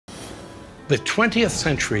The 20th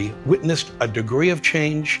century witnessed a degree of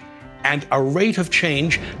change and a rate of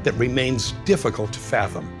change that remains difficult to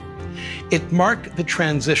fathom. It marked the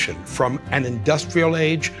transition from an industrial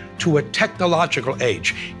age to a technological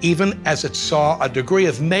age, even as it saw a degree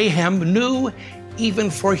of mayhem new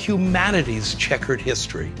even for humanity's checkered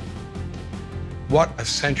history. What a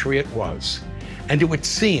century it was, and it would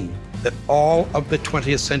seem that all of the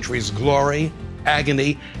 20th century's glory,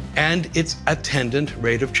 agony, and its attendant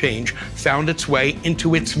rate of change found its way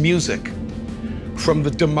into its music. From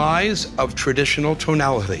the demise of traditional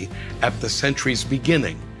tonality at the century's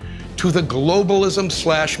beginning to the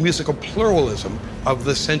globalism/musical pluralism of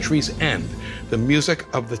the century's end, the music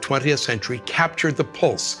of the 20th century captured the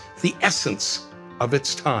pulse, the essence of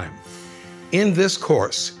its time. In this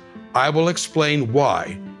course, I will explain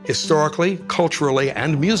why, historically, culturally,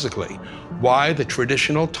 and musically, why the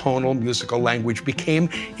traditional tonal musical language became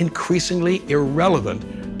increasingly irrelevant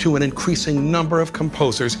to an increasing number of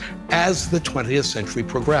composers as the 20th century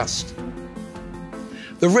progressed.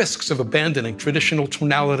 The risks of abandoning traditional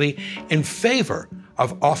tonality in favor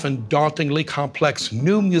of often dauntingly complex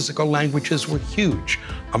new musical languages were huge,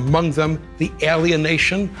 among them the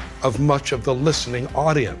alienation of much of the listening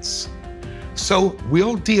audience. So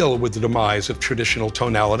we'll deal with the demise of traditional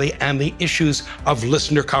tonality and the issues of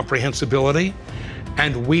listener comprehensibility,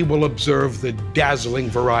 and we will observe the dazzling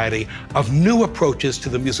variety of new approaches to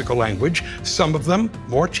the musical language, some of them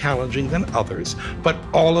more challenging than others, but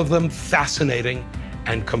all of them fascinating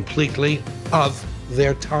and completely of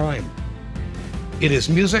their time. It is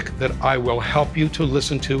music that I will help you to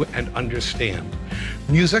listen to and understand.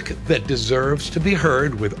 Music that deserves to be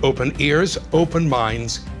heard with open ears, open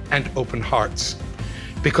minds, and open hearts.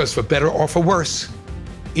 Because for better or for worse,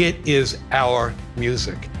 it is our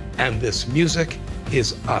music, and this music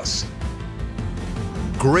is us.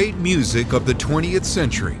 Great music of the 20th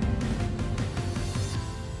century.